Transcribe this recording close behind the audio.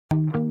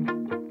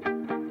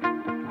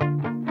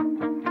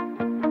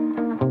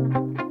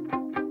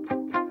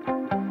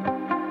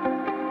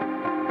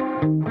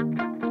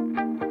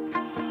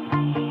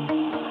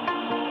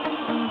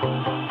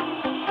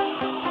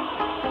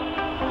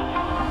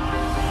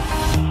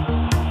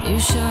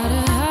Ooh.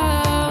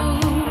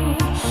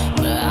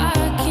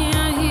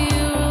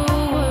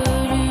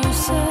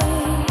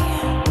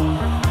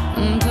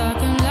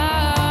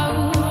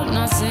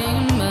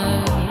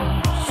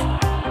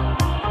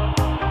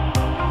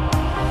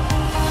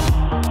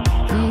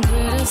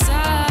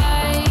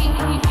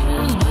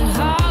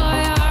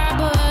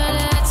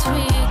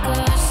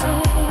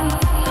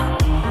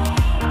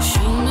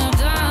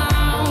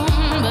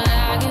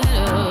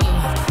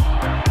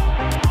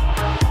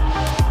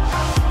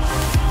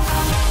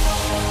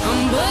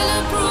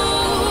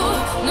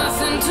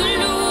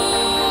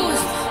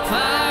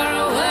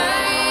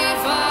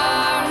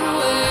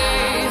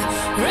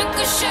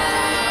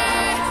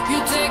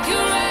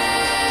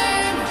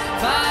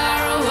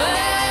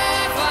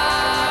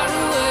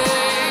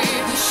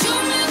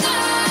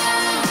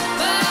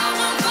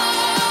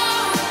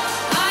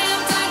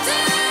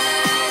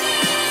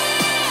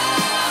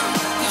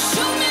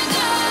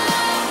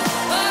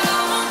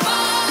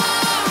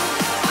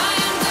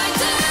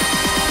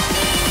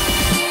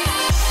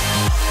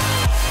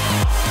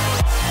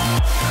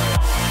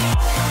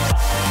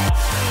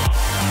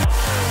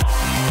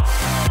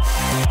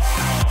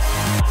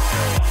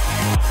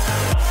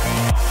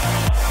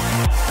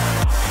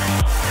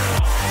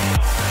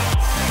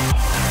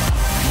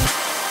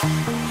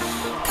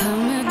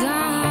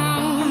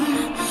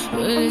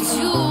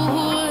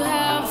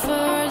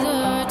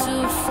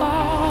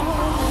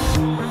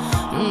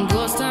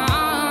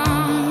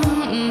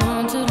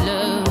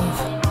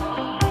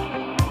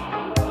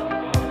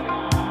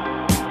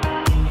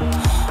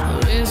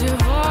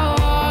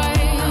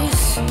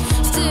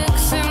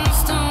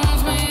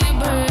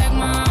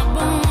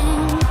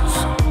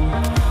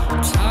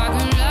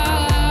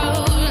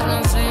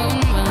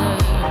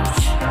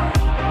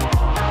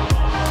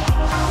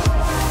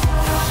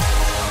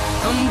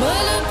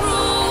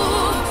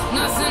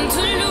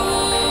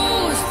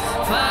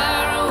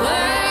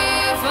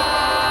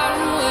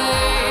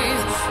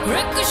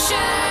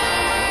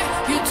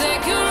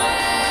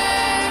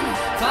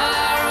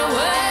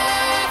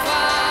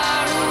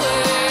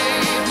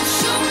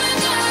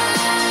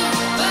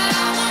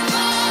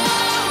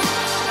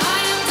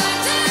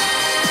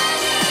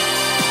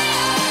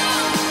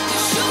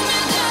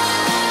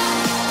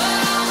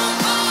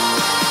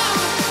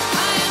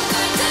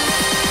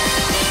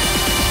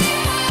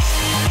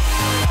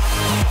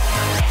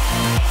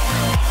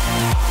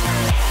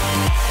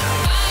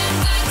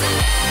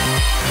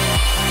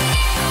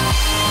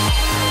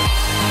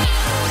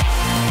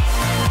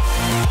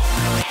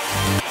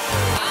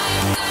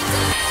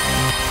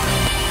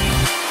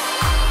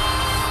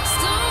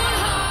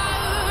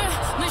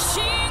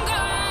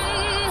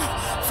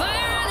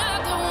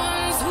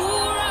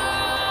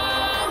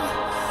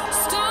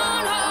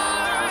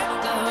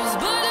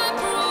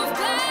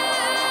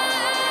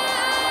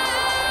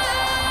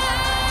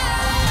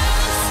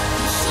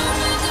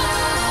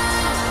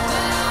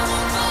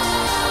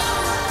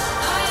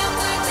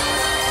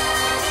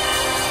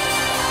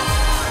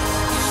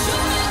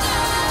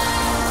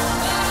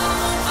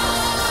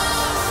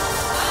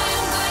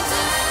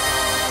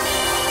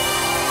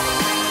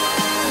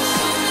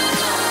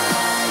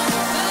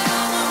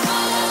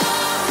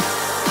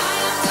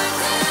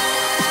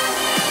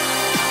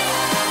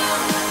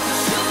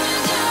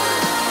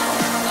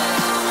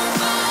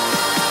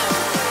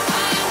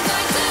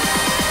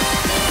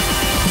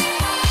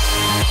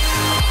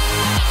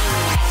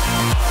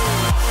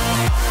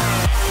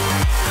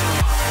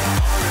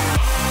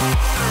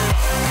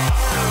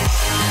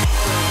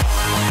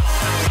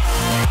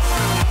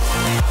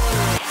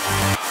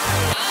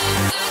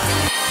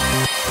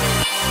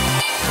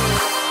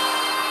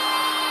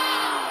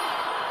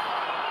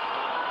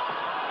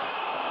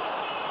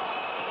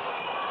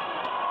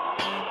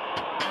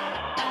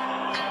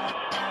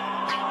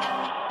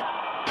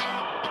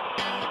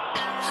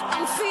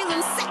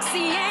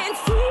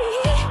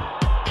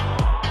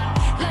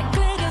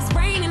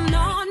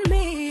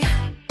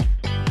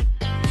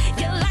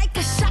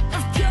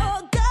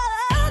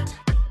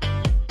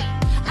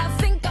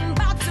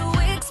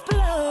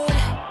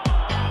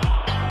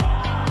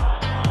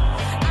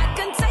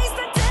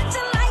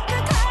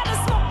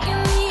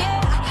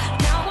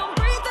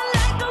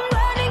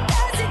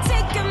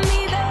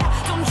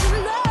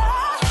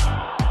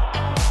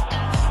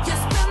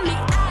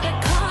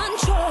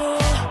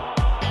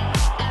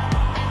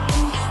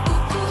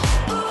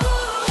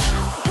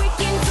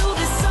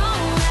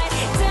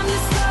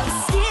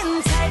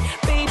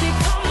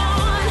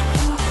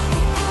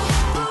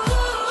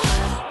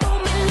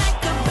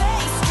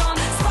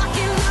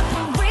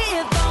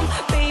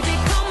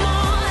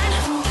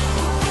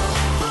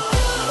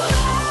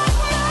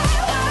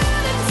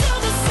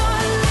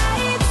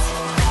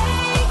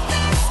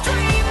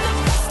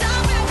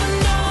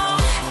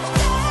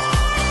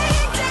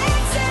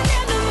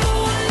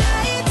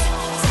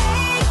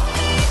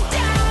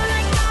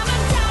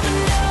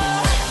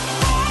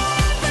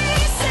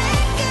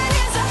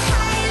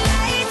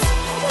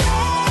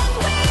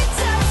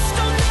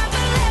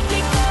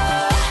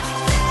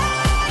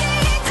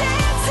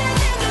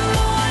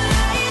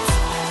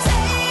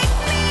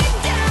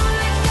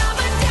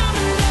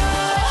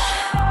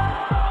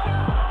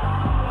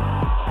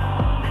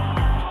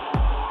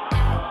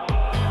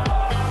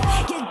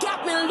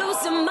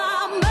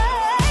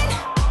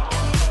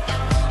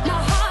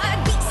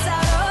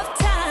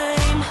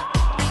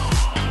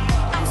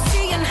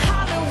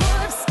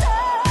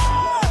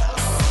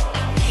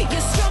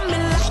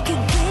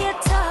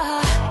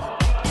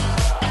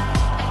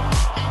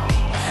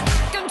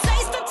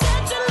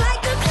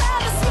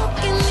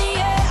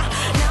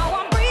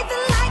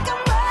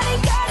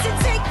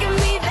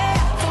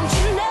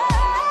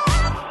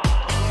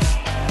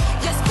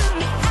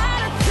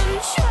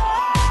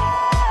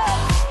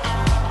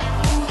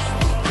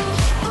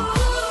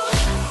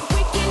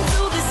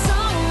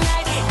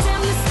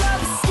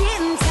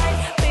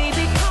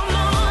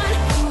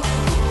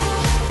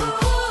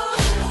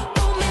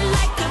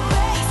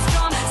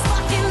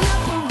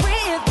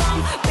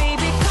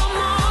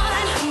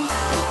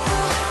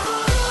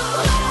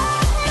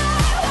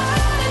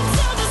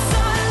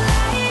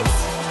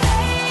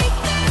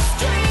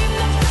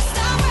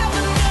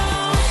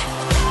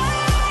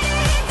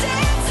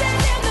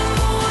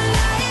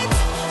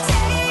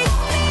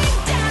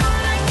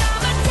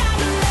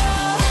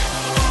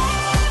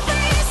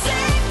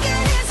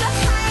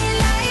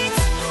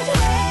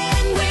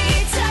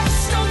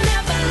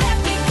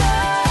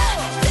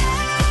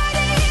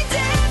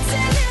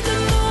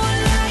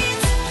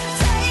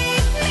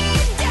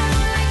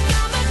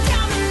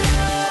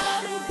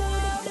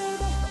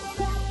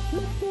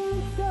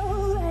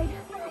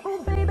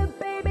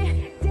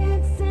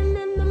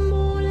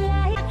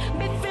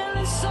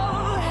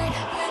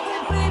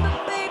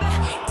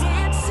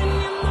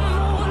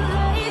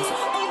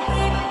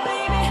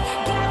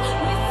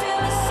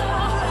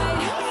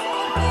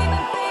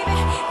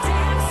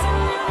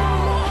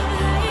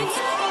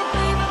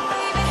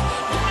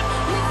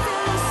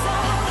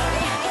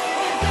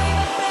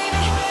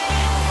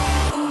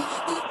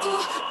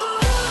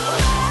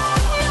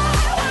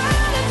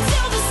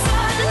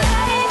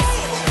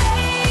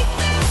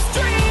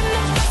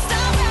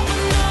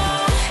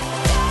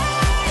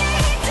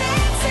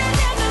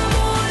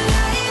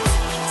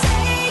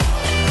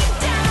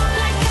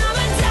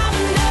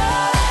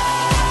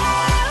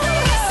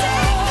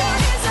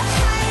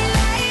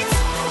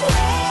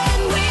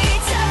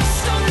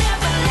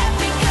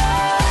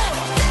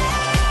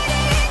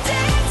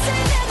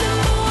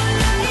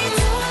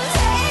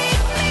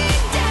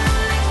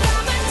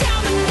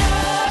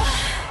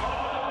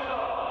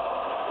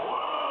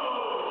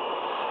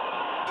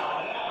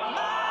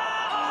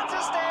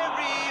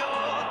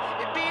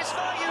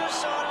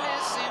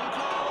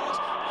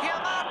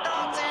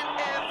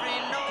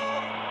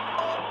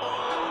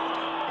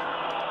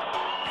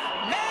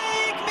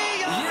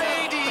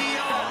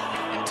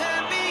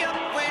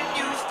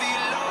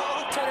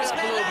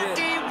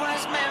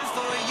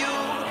 for you.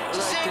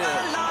 So sing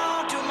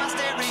along to my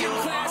stereo.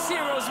 Class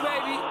heroes,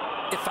 baby.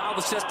 If I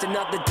was just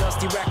another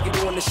dusty record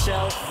on the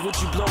shelf, would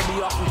you blow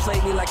me off and play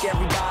me like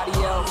everybody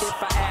else? If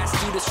I asked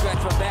you to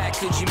scratch my back,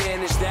 could you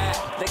manage that?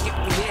 Like if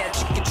we had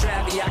chicken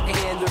travy, I can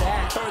handle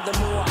that.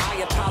 Furthermore,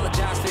 I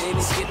apologize for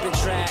any skipping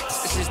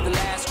tracks. This is the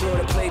last girl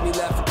that played me,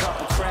 left a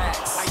couple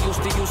cracks. I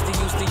used to,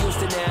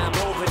 now I'm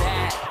over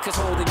that. Cause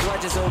holding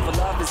grudges over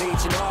love is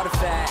ancient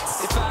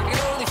artifacts. If I could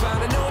only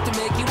find a note to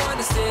make you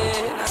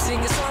understand, I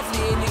sing it softly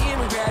in your ear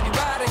and grab you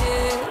by the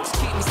hand. Just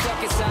keep me stuck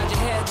inside your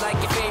head like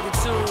your favorite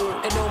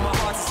tune. And know my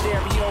heart's a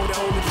stereo, the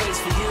only place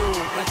for you.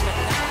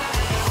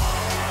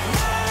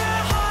 My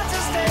heart's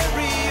a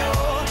stereo,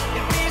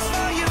 it beats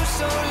for you,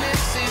 so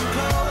listen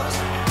close.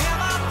 Hear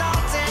my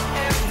thoughts in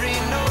every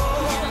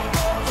note.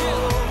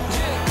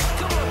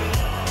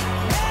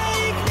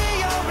 Make me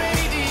your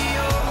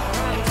radio,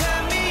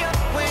 turn me up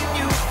when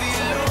you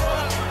feel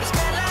low. This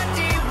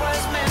melody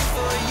was meant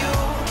for you,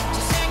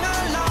 so sing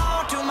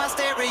along to my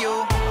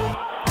stereo.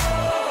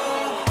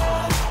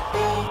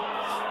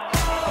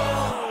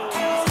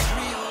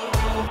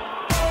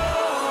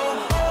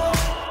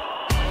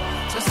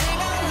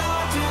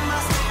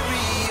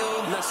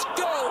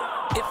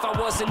 If I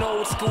was an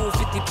old school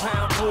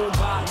 50-pound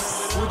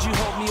boombox, would you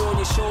hold me on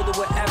your shoulder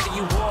wherever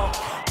you walk?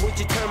 Would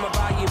you turn my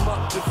volume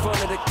up in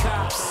front of the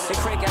cops and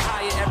crank it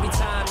higher every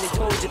time they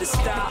told you to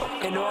stop?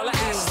 And all I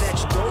ask is that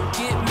you don't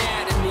get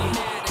mad at me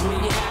when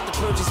you have to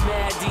purchase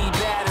Mad D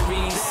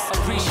batteries.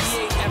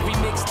 Appreciate every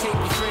mixtape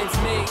your friends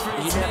make.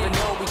 You never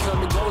know, we come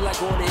and go like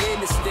on the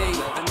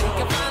interstate. I think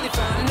I finally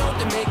found a note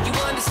to make you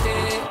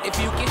understand. If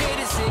you can hit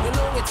it, sing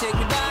along and take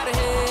me by the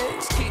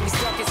hand. Just keep me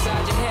stuck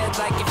inside your head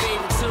like your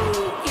favorite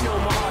tune. You know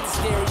my heart's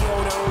a stereo,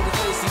 the only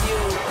place for you.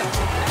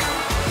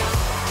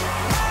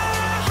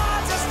 My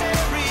heart's a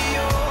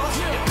stereo,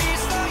 it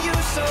beats for you,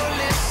 so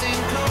listen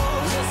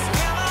close.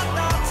 Hear my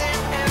thoughts in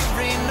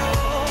every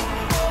note.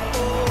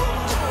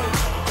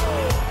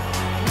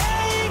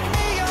 Make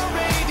me your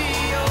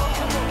radio,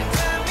 and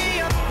turn me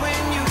up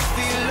when you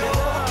feel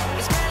low.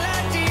 This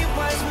melody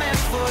was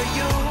meant for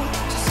you,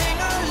 so sing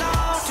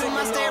along to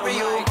my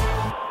stereo.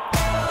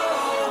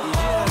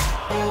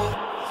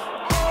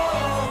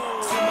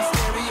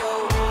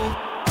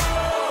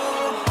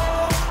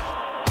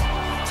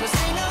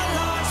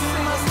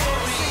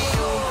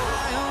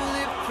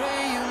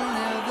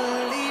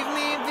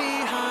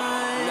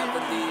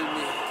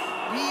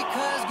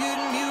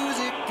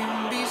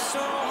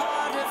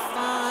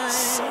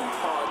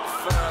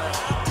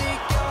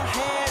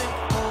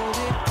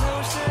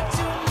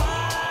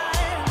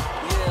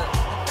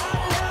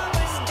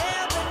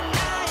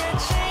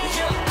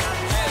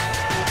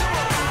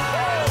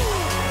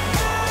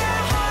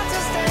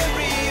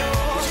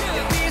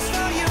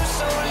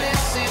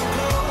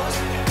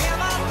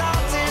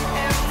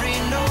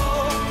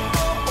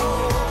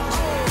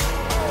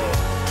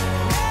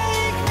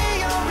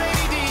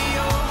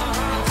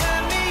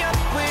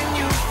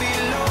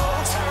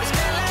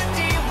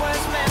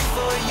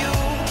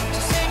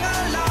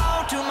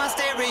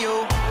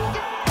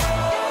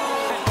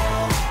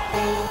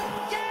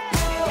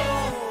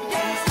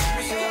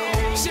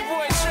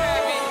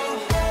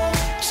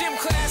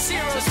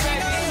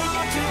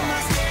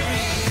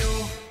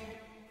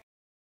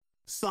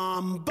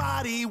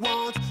 Somebody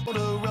wants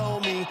to roll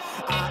me.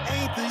 I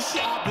ain't the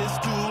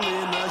sharpest tool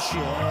in the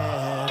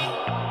shed.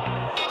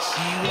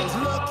 She was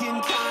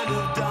looking kind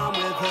of dumb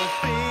with her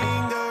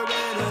finger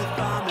and her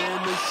thumb in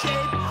the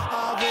shape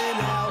of an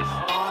L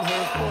on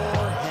her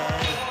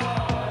forehead.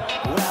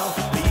 Well,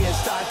 the years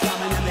start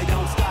coming and they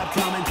don't stop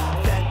coming.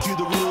 Fed to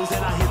the rules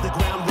and I hit the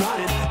ground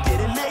running.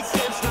 Didn't make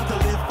sense not to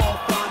live for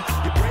fun.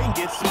 Your brain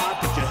gets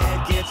smart but your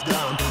head gets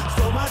dumb.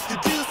 So much to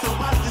do, so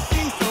much to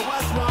see. So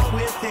what's wrong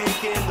with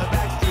taking the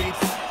back streets?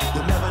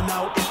 You'll never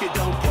know if you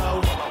don't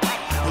go.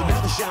 You'll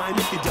never shine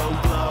if you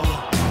don't glow.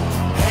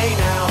 Hey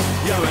now,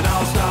 you're an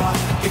all-star.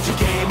 Get your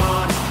game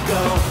on,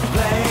 go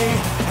play.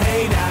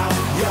 Hey now,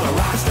 you're a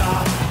rock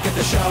star. Get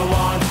the show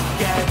on,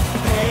 get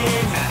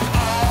paid.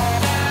 All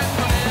that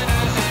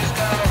glitters is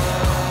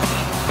gold.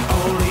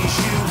 Only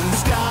shooting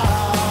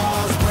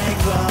stars break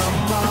the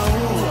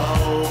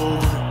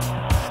mold.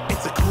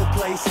 It's a cool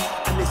place,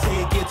 and they say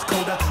it gets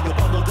colder. You're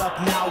bundled up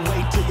now,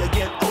 wait till you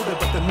get older.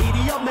 But the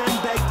media men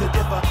beg to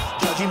differ,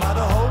 judging by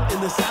the hole in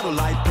the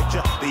satellite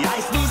picture. The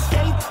ice we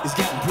skate is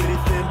getting pretty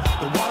thin.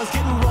 The water's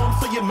getting warm,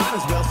 so you might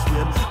as well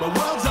swim. My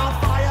world's on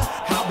fire,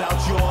 how about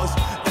yours?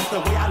 That's the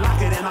way I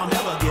like it, and I'll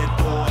never get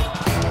bored.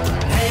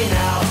 Hey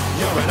now,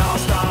 you're an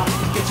all-star.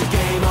 Get your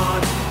game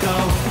on, go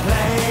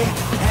play.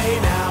 Hey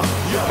now,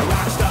 you're a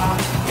rock star.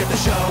 Get the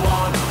show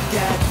on,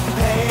 get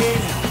paid.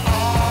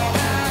 All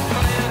that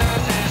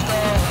glitters is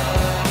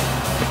gold.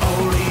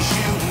 Only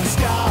shooting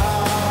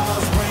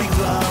stars break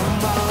the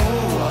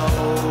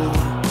mold.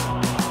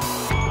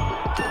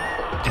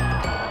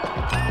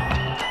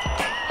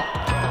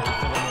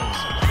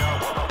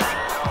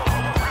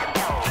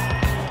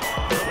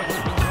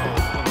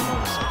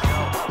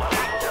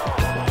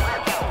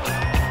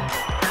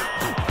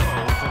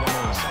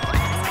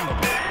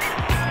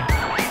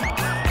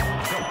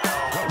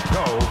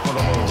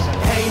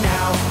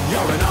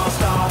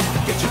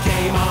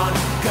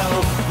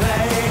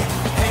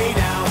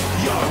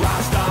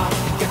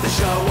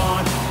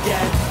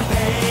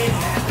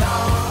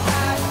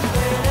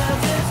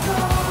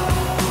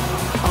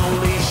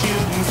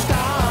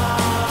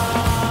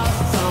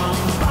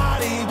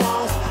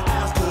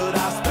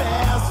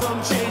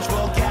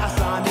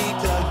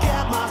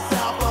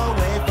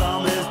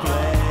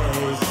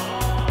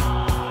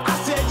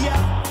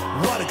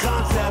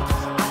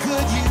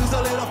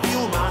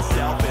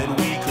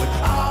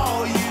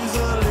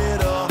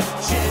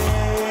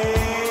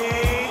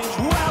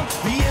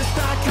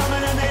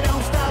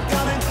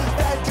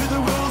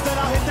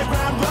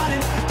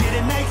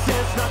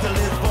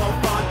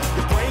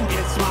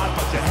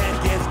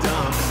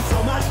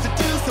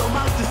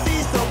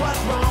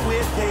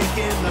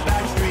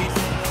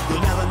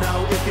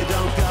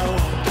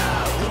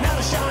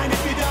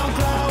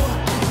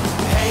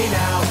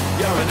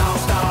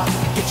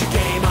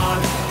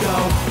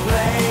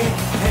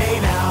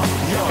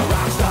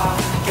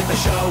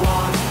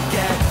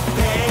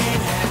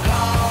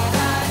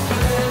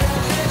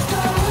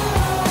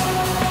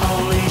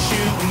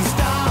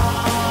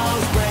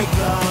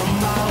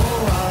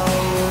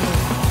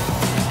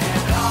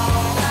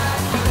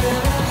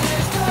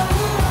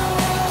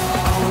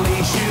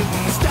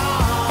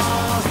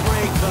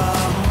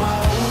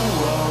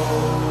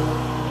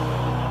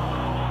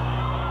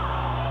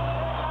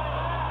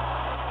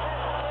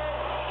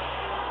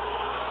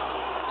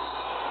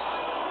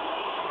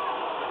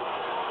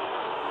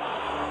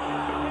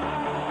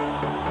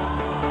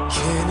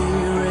 Can't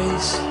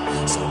erase,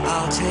 so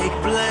I'll take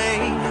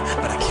blame,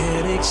 but I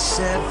can't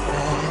accept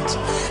that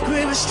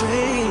we're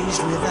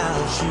estranged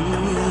without you.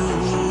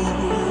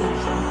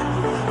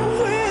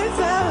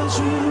 Without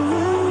you,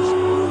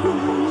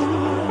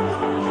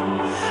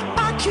 I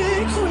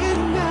can't quit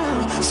now.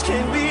 This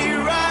can't be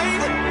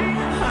right.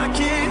 I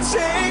can't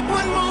take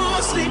one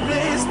more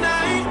sleepless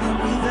night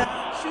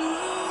without you.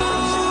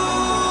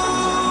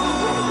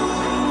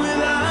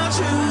 Without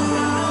you.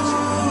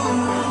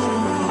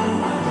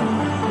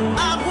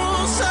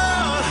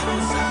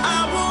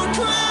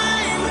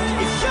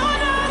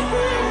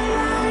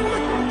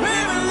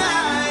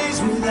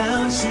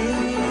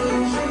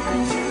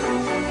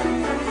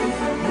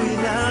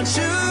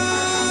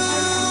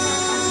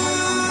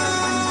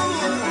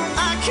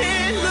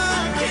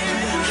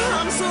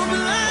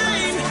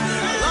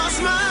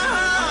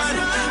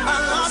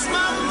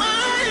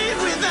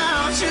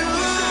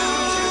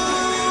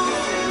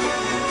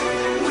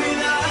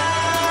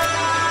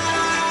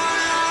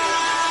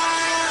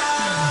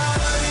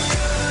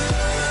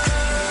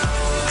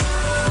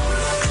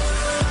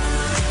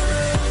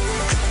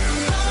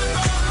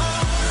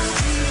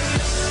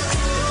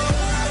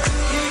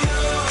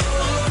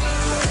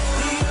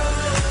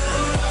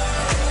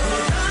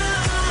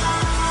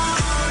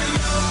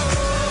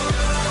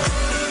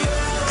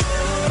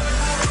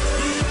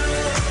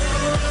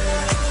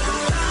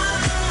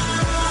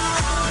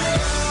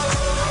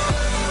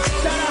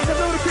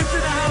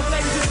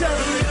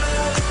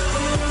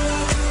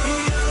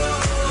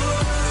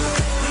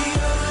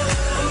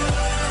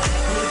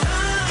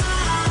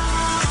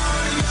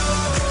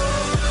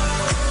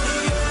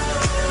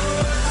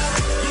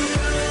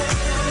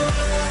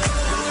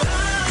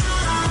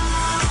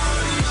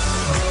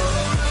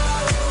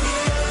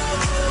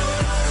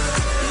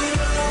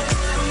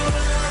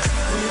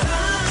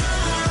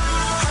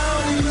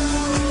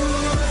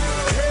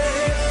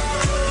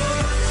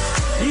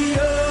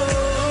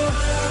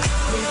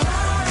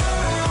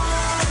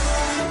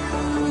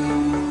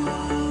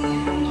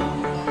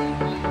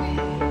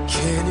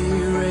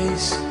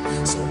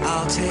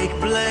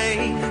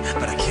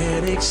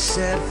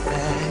 Accept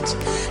that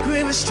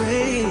we're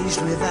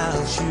estranged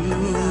without you.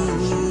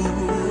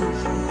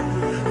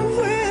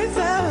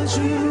 Without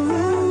you,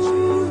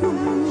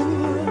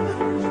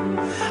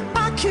 I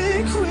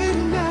can't quit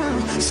now.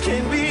 This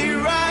can't be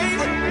right.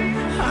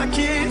 I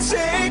can't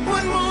take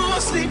one more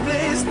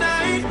sleepless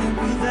night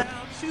without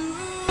you.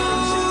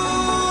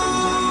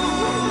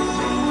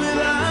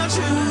 Without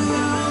you,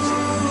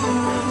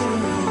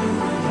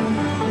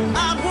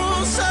 I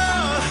won't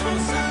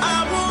surf, I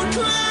won't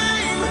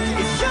climb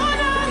if you're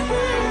not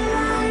here.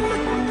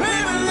 I'm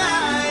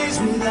paralyzed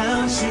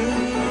without you.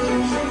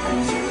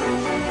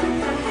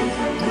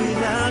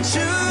 Without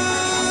you,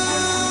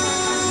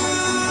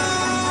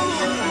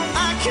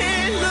 I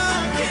can't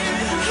look.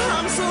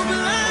 I'm so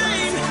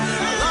blind.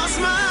 I lost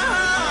my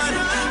heart.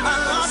 I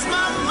lost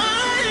my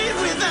mind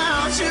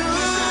without you.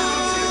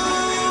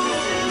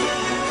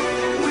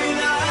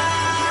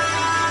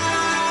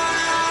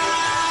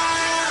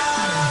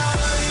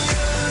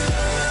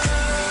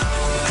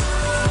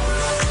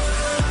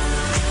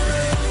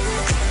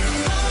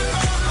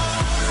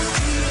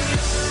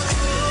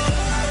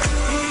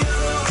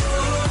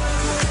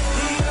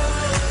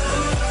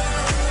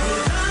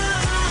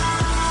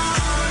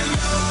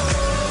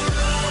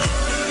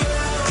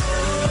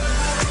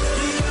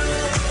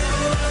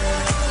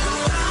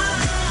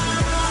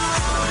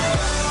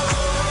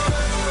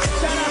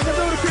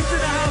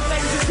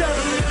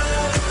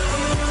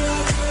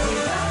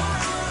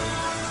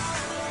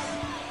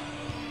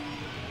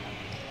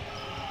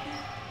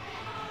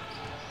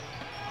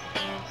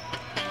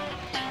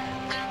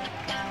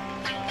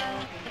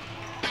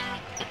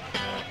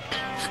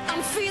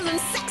 I'm feeling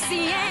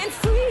sexy and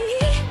free,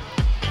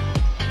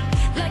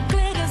 like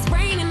glitter's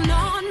raining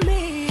on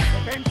me.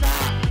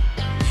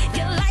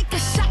 You're like a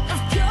shot of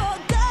pure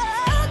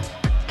gold.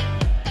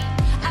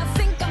 I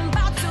think I'm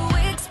about to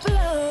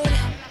explode.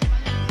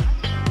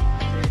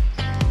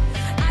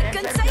 I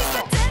can taste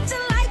the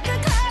tension like a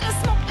cloud of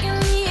smoke in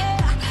the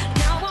air.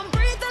 Now I'm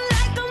breathing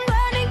like I'm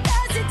running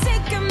 'cause you're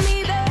taking me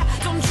there.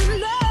 Don't you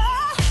know?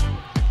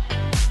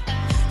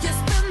 You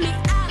spin me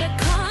out of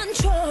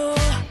control.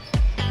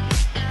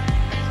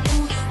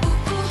 Ooh,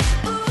 ooh,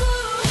 ooh, ooh.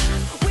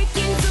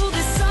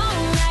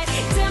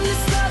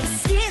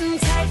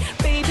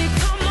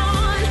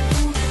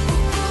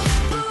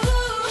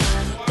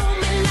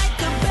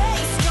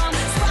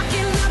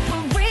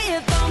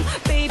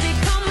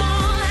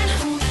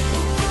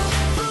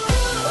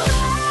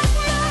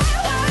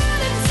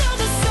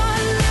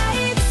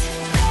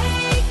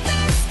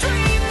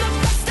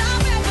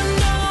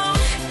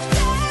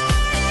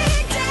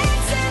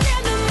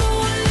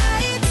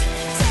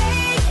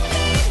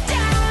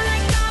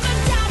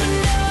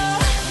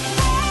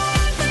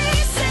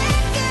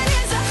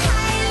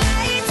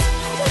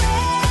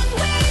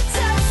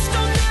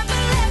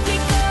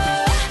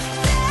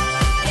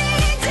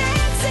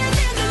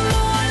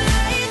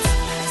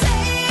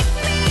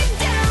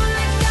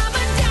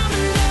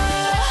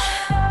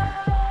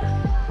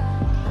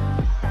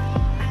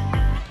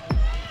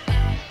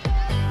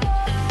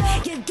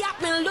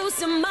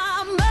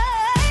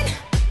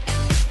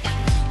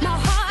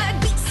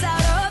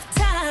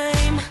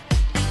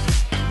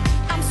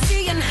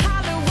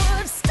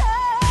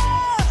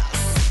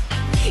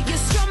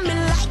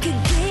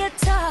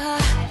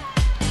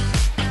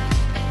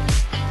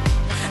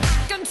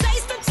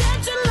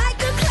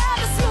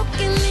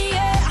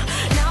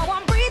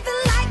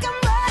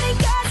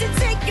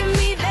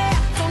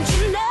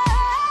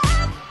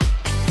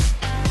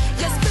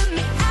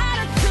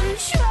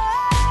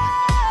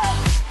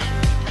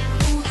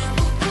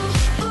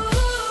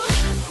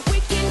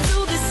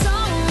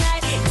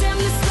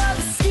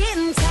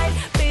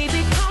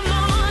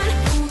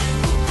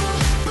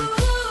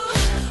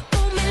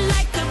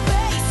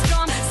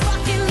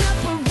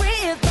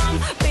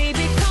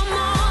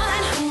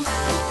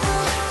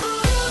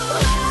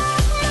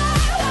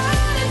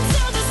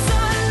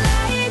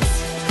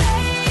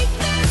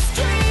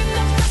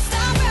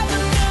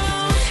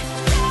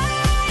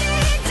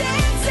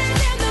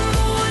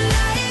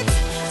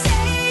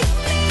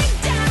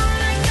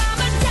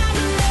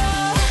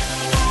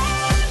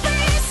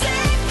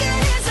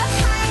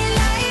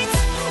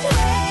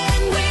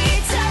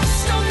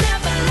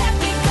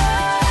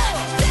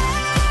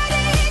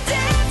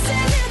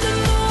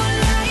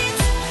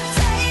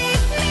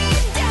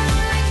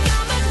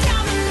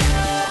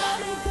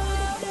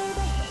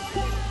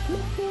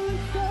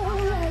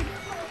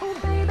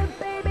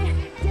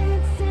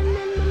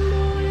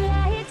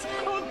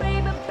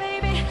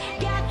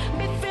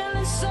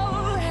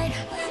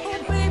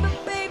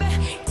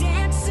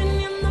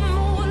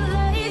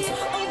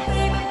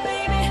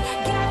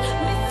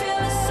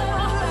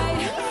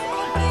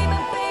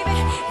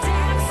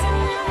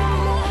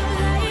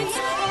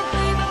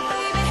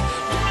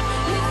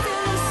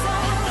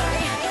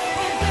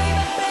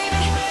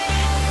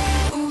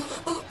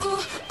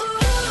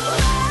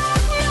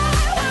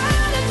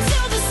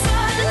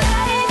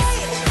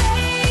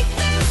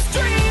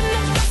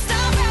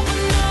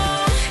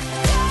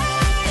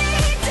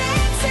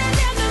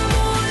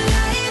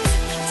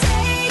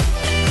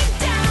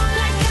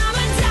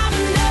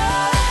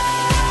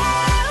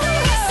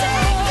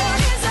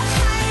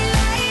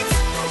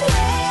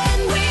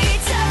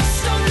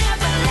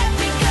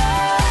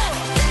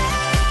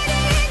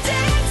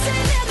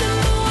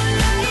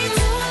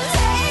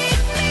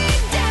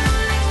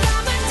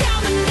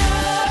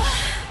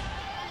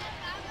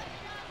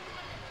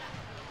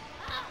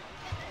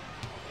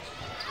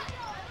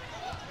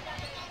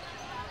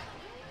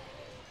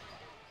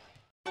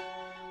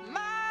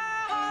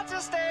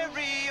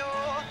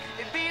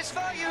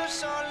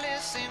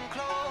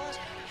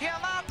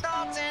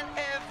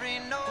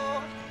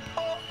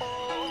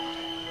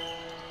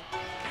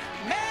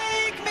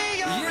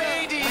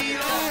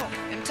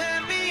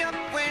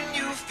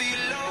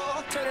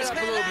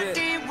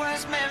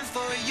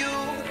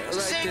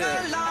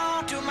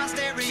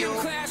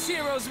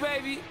 heroes,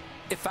 baby.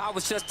 If I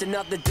was just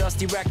another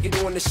dusty record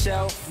on the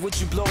shelf, would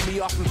you blow me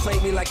off and play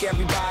me like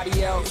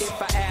everybody else? If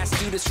I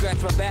asked you to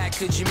scratch my back,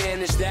 could you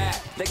manage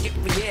that? Like if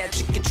we had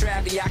chicken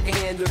travy, I can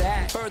handle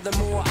that.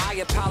 Furthermore, I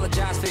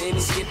apologize for any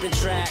skipping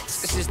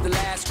tracks. This is the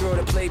last girl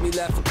that played me,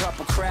 left a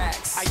couple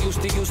cracks. I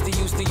used to,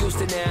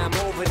 now I'm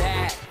over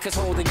that. Cause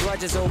holding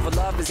grudges over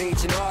love is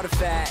ancient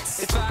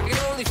artifacts. If I could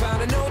only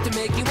find a note to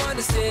make you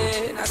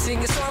understand, I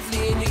sing it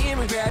softly in your ear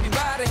and grab you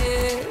by the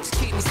hand. Just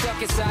keep me stuck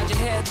inside your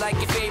head like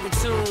your favorite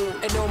tune.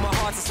 And know my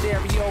heart's a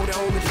stereo, the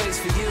only place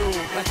for you.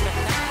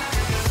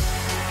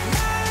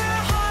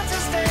 My heart's a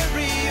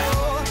stereo,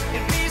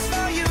 it beats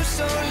for you,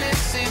 so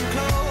listen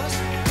close.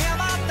 Hear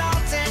my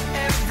thoughts in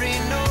every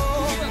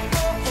note.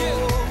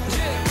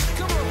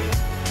 Come on.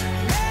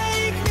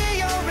 Make me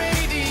your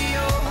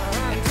radio,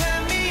 and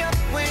turn me up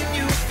when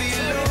you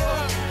feel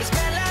low. This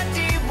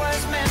melody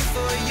was meant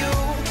for you,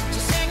 so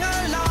sing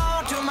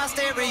along to my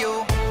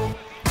stereo.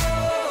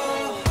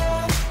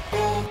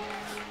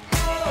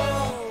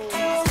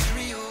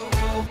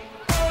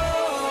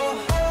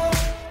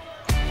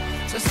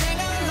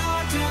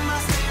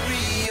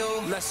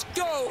 Let's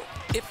go!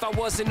 If I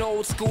was an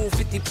old school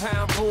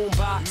 50-pound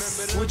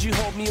boombox, would you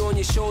hold me on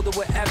your shoulder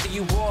wherever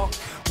you walk?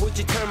 Would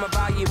you turn my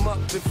volume up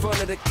in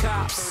front of the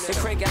cops and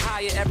crank it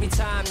higher every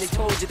time they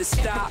told you to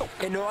stop?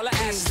 And all I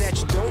ask is that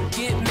you don't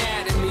get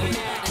mad at me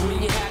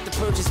when you have to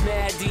purchase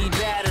Mad D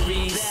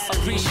batteries.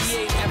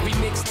 Appreciate every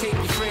mixtape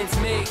your friends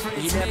make.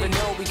 You never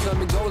know, we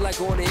come and go like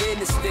on the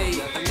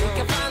interstate. I think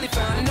I finally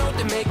found a note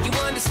to make you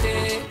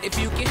understand. If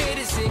you can hit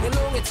it, sing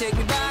along and take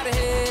me by the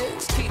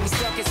hands. Keep me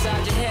stuck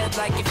inside your head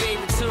like your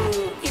favorite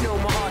tune. You know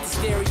my heart's a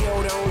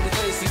stereo, the only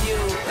place for you.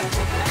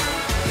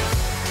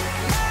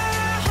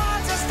 My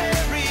heart's a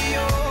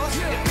stereo,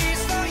 it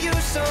beats for you,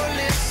 so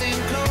listen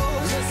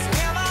close.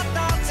 Hear my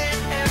thoughts in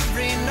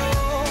every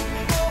note.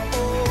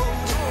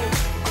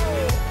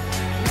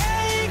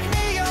 Make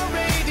me your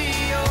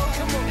radio,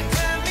 and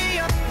turn me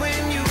up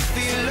when you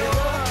feel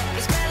low.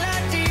 This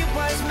melody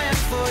was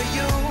meant for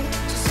you,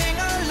 so sing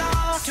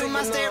along to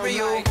my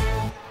stereo.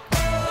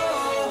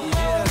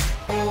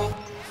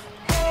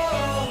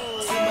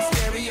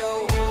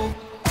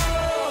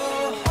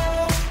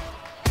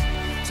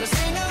 So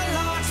sing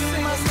along to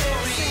my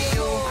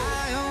stereo.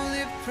 I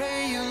only pray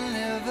you'll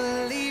never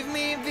leave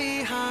me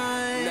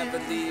behind. Never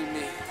leave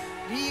me.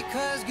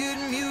 Because good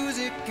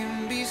music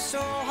can be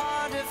so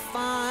hard to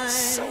find.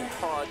 So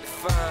hard to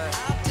find.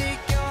 I'll take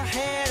your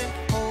hand and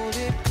hold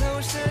it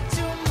closer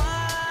to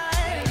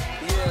mine.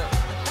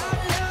 Yeah. Our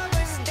love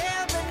is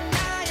there, but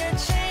now you're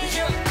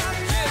changing my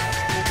mind.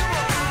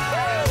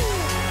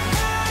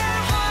 My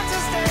heart's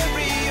a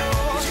stereo,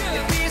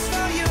 it beats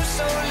for you,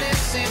 so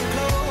listen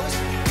close.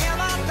 Hear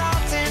my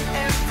thoughts in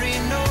every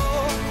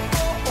note.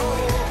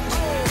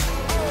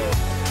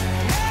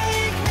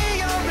 Make me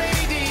your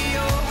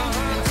radio,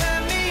 and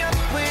turn me up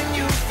when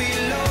you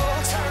feel low.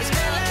 This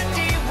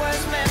melody was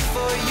meant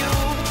for you,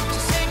 so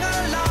sing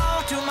along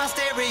to my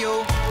stereo.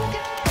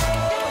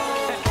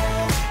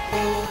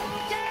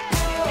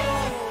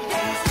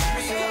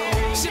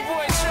 It's your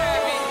boy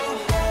Travi.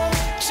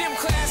 Gym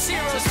class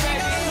heroes,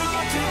 Sing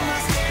along to my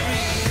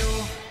stereo.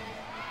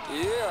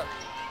 baby. Yeah.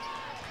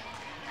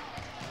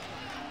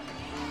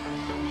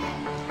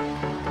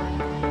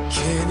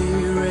 Can't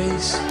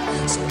erase,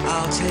 so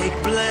I'll take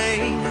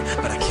blame,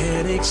 but I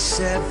can't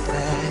accept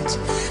that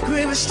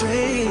we're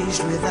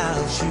estranged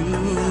without you.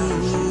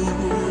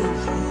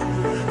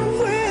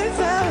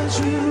 Without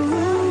you,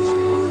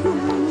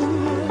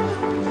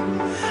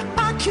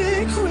 I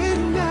can't quit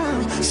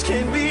now. This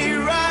can't be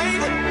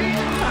right.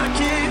 I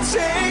can't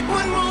take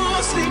one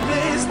more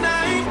sleepless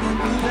night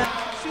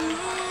without you.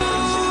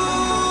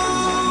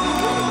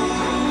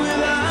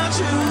 Without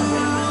you.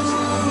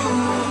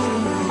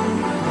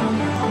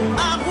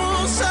 I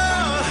won't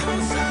surf,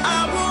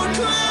 I won't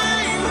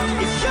climb.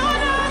 If you're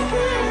not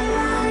here,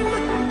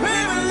 I'm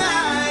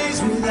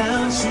paralyzed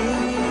without you.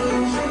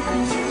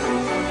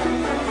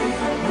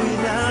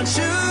 Without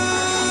you.